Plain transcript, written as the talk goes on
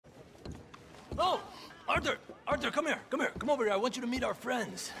Oh, Arthur! Arthur, come here, come here. Come over here. I want you to meet our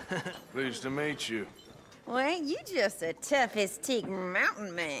friends. Pleased to meet you. Well, ain't you just a tough-as-teak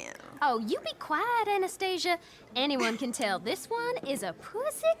mountain man? Oh, you be quiet, Anastasia. Anyone can tell this one is a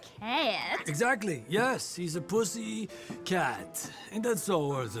pussy cat. Exactly. Yes, he's a pussy cat. Ain't that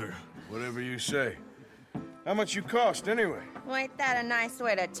so, Arthur? Whatever you say. How much you cost, anyway? Well, ain't that a nice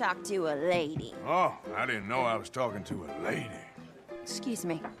way to talk to a lady? Oh, I didn't know I was talking to a lady. Excuse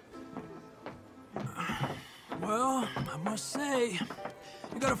me. Well, I must say,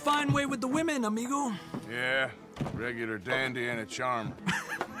 you got a fine way with the women, amigo. Yeah, regular dandy and a charmer.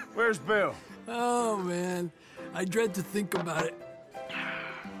 Where's Bill? Oh, man. I dread to think about it.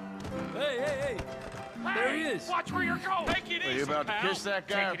 Hey, hey, hey! There he is! Watch where you're going! Take it easy, Are you about to pal. kiss that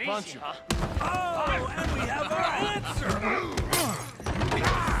guy or Take it punch easy, him? huh? Oh, and we have our answer!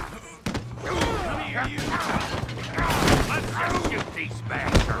 Come here, you. Let's just shoot these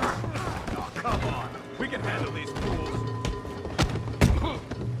bastards. Oh, come on. We can handle these fools.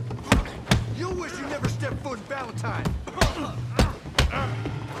 You wish you never stepped foot in Valentine.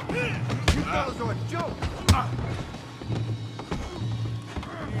 You fellas are a joke.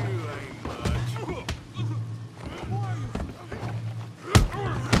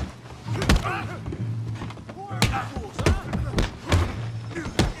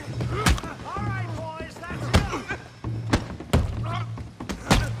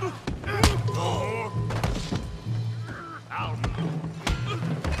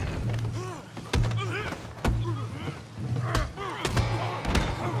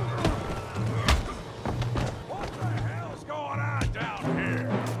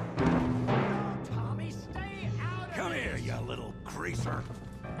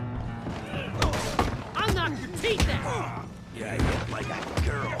 I'm knocking your teeth out! Yeah, you look like a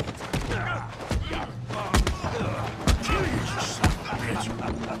girl. Kill yourself, bitch.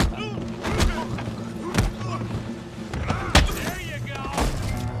 There you go!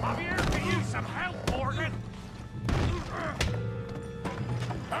 I'm here to use some help, Morgan!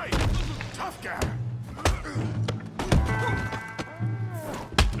 Hey, tough guy!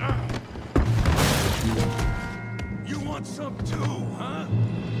 You want some too, huh?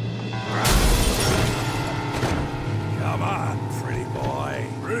 Come on, pretty boy.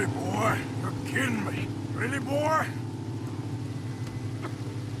 Pretty boy? You're kidding me. Pretty boy?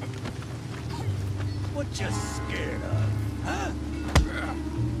 What you scared of, huh?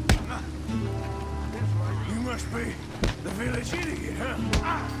 You must be the village idiot, huh?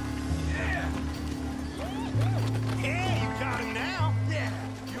 Yeah, you got him now. Yeah.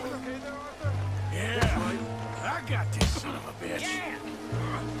 You okay there, Arthur? Yeah. I got this son of a bitch. Yeah!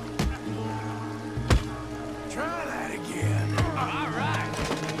 Try that again. All right!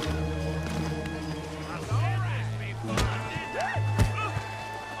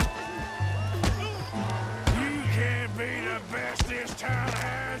 You can't be the best this town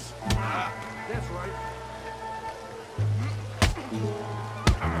has. That's right.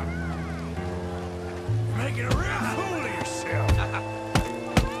 Making a real fool of yourself.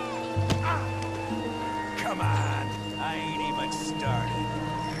 Come on, I ain't even started.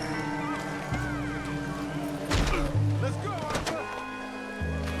 Let's go, Arthur.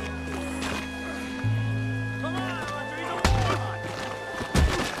 Come on, Arthur, he's a moron!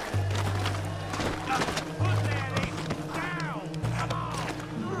 Put that ace down! Come on!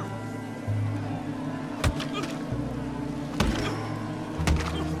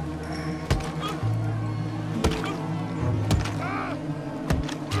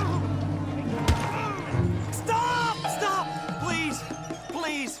 Stop! Stop! Please!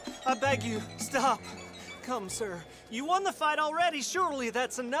 Please! I beg you, stop. Come, sir. You won the fight already. Surely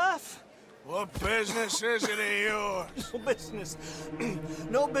that's enough. What business is it of yours? No business.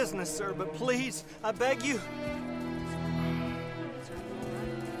 No business, sir, but please, I beg you.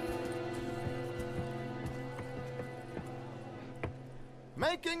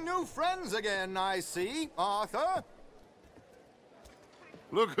 Making new friends again, I see, Arthur.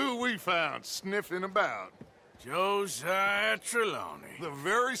 Look who we found sniffing about. Josiah Trelawney. The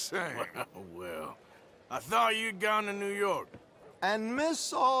very same. Well, I thought you'd gone to New York. And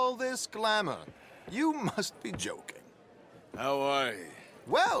miss all this glamour. You must be joking. How are you?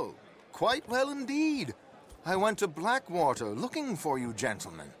 Well, quite well indeed. I went to Blackwater looking for you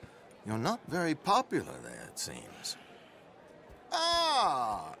gentlemen. You're not very popular there, it seems.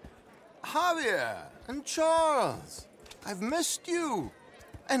 Ah, Javier and Charles. I've missed you.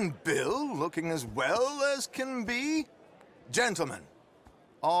 And Bill looking as well as can be. Gentlemen,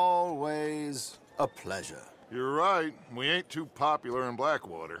 always a pleasure. You're right. We ain't too popular in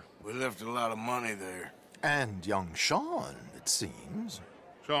Blackwater. We left a lot of money there. And young Sean, it seems.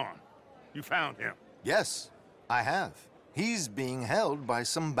 Sean. You found him? Yes, I have. He's being held by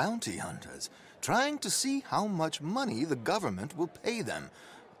some bounty hunters, trying to see how much money the government will pay them.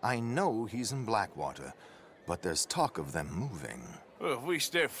 I know he's in Blackwater, but there's talk of them moving. Well, if we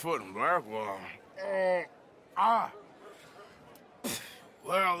step foot in Blackwater...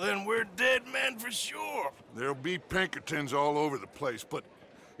 Well, then we're dead men for sure. There'll be Pinkertons all over the place, but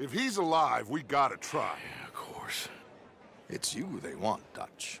if he's alive, we gotta try. Yeah, of course. It's you they want,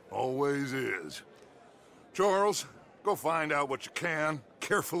 Dutch. Always is. Charles, go find out what you can,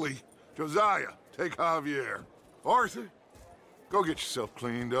 carefully. Josiah, take Javier. Arthur, go get yourself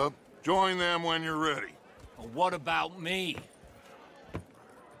cleaned up. Join them when you're ready. What about me?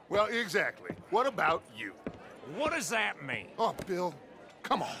 Well, exactly. What about you? What does that mean? Oh, Bill,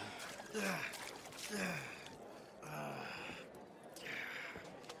 come on.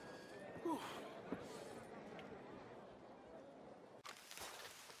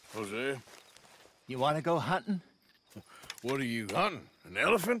 Jose, You want to go hunting? what are you hunting? An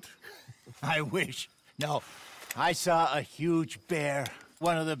elephant? I wish. No, I saw a huge bear.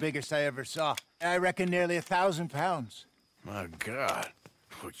 One of the biggest I ever saw. I reckon nearly 1,000 pounds. My God.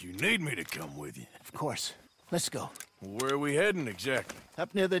 But you need me to come with you. Of course. Let's go. Where are we heading exactly?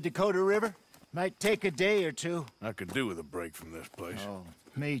 Up near the Dakota River. Might take a day or two. I could do with a break from this place. Oh,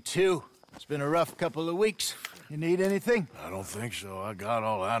 me too. It's been a rough couple of weeks. You need anything? I don't think so. I got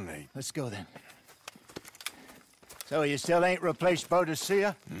all I need. Let's go then. So you still ain't replaced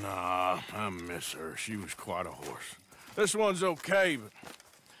Boadicea? Nah, I miss her. She was quite a horse. This one's okay, but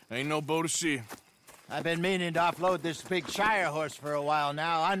ain't no Boadicea. I've been meaning to offload this big Shire horse for a while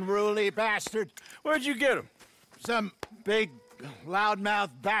now. Unruly bastard. Where'd you get him? Some big, loudmouth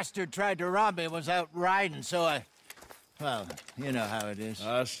bastard tried to rob me. Was out riding, so I... Well, you know how it is.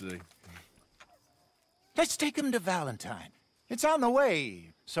 I see. Let's take him to Valentine. It's on the way,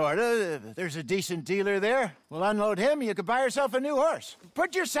 sorta. There's a decent dealer there. We'll unload him, you could buy yourself a new horse.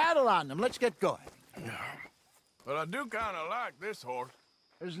 Put your saddle on them, let's get going. But I do kind of like this horse.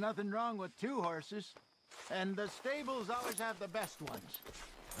 There's nothing wrong with two horses. And the stables always have the best ones.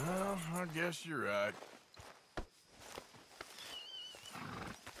 Well, I guess you're right.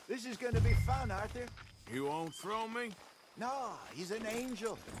 This is gonna be fun, Arthur. You won't throw me? No, he's an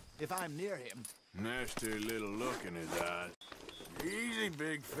angel, if I'm near him. Nasty little look in his eyes. Easy,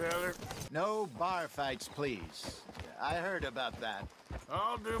 big feller. No bar fights, please. I heard about that.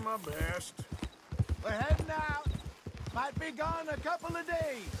 I'll do my best. We're heading out. Might be gone a couple of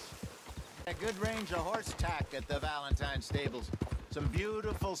days. A good range of horse tack at the Valentine stables. Some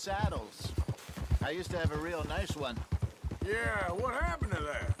beautiful saddles. I used to have a real nice one. Yeah, what happened to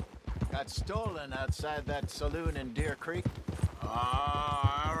that? Got stolen outside that saloon in Deer Creek.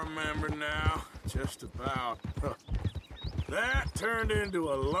 Ah, I remember now. Just about. That turned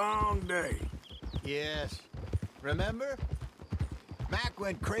into a long day. Yes. Remember? Mac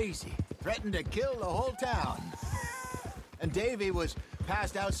went crazy. Threatened to kill the whole town. And Davy was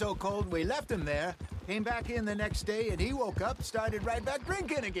passed out so cold we left him there. Came back in the next day and he woke up, started right back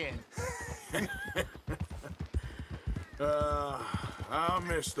drinking again. I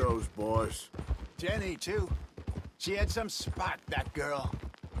miss those boys. Jenny, too. She had some spot, that girl.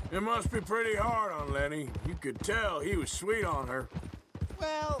 It must be pretty hard on Lenny. You could tell he was sweet on her.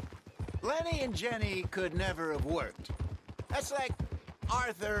 Well, Lenny and Jenny could never have worked. That's like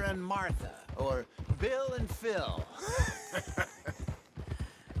Arthur and Martha, or Bill and Phil.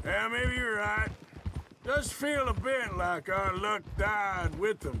 Yeah, maybe you're right. Does feel a bit like our luck died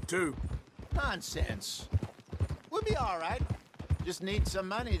with them, too. Nonsense. We'll be all right. Just need some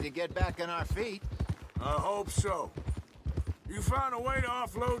money to get back on our feet. I hope so. You found a way to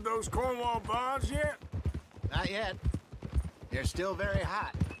offload those Cornwall bonds yet? Not yet. They're still very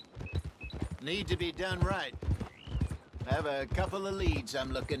hot. Need to be done right. I have a couple of leads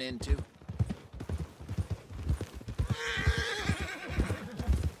I'm looking into.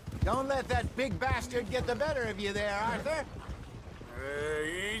 Don't let that big bastard get the better of you there, Arthur.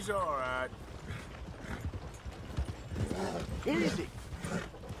 He's all right. Easy.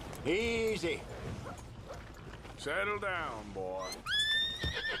 Easy. Settle down, boy.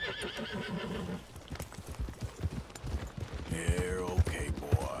 You're okay,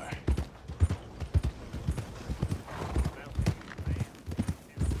 boy.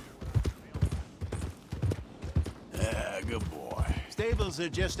 Good boy. Stables are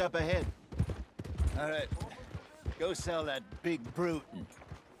just up ahead. All right. Go sell that big brute and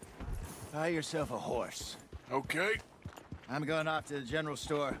buy yourself a horse. Okay. I'm going off to the general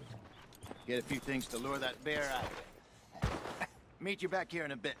store. Get a few things to lure that bear out. Meet you back here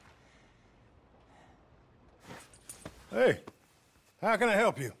in a bit. Hey, how can I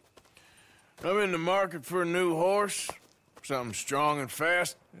help you? I'm in the market for a new horse. Something strong and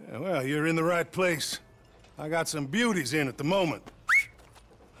fast. Yeah, well, you're in the right place. I got some beauties in at the moment.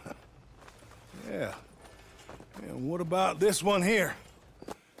 Yeah. And what about this one here?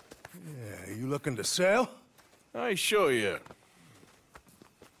 Yeah, you looking to sell? I ain't sure yet.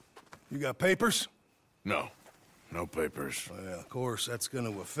 You got papers? No. No papers. Well, of course, that's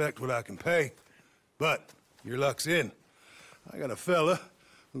gonna affect what I can pay. But your luck's in. I got a fella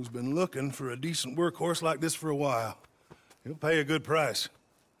who's been looking for a decent workhorse like this for a while. He'll pay a good price.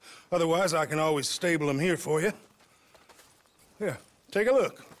 Otherwise, I can always stable him here for you. Here, take a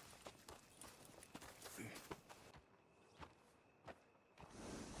look.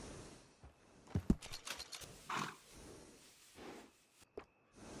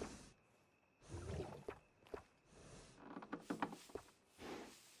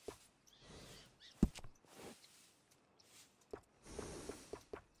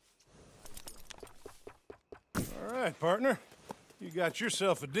 All right, partner. You got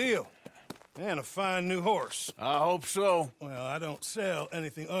yourself a deal. And a fine new horse. I hope so. Well, I don't sell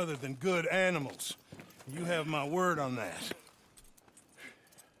anything other than good animals. You have my word on that.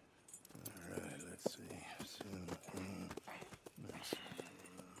 All right, let's see.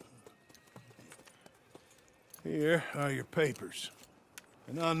 Here are your papers.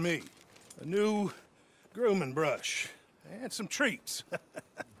 And on me, a new grooming brush. And some treats.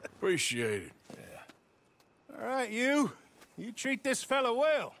 Appreciate it. All right, you treat this fella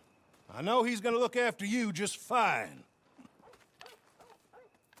well. I know he's gonna look after you just fine.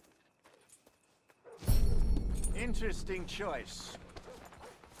 Interesting choice.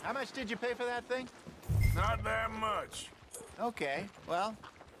 How much did you pay for that thing? Not that much. Okay, well,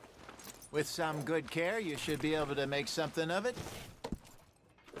 with some good care, you should be able to make something of it.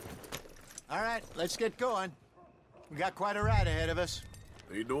 All right, let's get going. We got quite a ride ahead of us.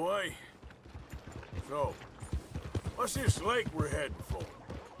 Lead the way. So, what's this lake we're heading for?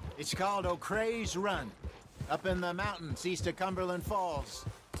 It's called O'Creagh's Run, up in the mountains east of Cumberland Falls.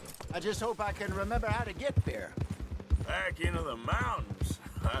 I just hope I can remember how to get there. Back into the mountains?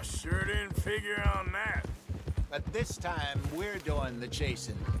 I sure didn't figure on that. But this time, we're doing the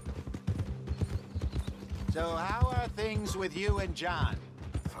chasing. So how are things with you and John?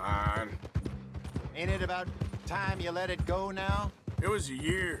 Fine. Ain't it about time you let it go now? It was a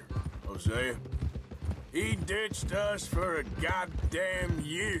year, Hosea. He ditched us for a goddamn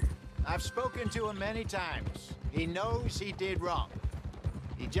year. I've spoken to him many times. He knows he did wrong.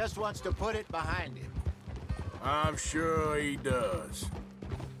 He just wants to put it behind him. I'm sure he does.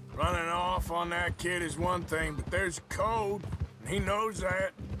 Running off on that kid is one thing, but there's code, and he knows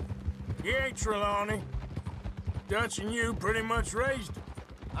that. He ain't Trelawney. Dutch and you pretty much raised him.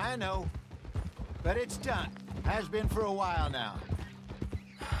 I know. But it's done. Has been for a while now.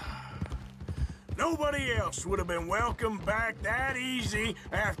 Nobody else would have been welcomed back that easy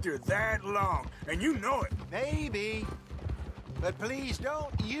after that long, and you know it. Maybe. But please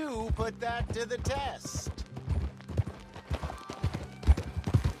don't you put that to the test.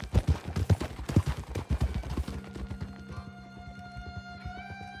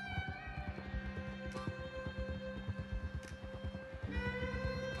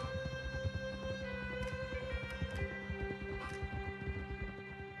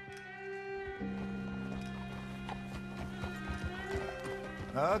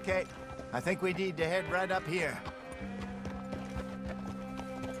 Okay, I think we need to head right up here.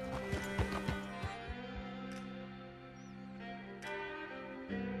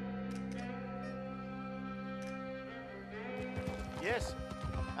 Yes,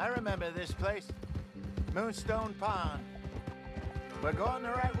 I remember this place. Moonstone Pond. We're going the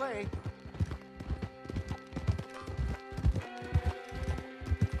right way.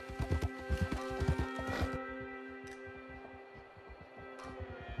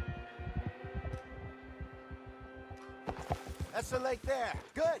 That's the lake there.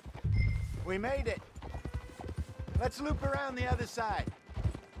 Good. We made it. Let's loop around the other side.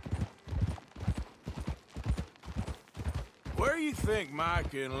 Where you think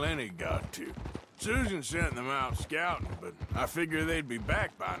Micah and Lenny got to? Susan sent them out scouting, but I figure they'd be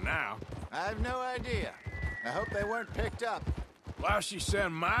back by now. I have no idea. I hope they weren't picked up. Why she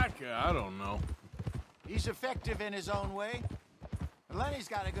sent Micah, I don't know. He's effective in his own way. Lenny's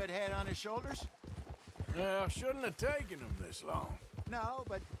got a good head on his shoulders. Well, shouldn't have taken him this long. No,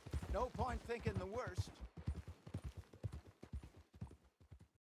 but no point thinking the worst.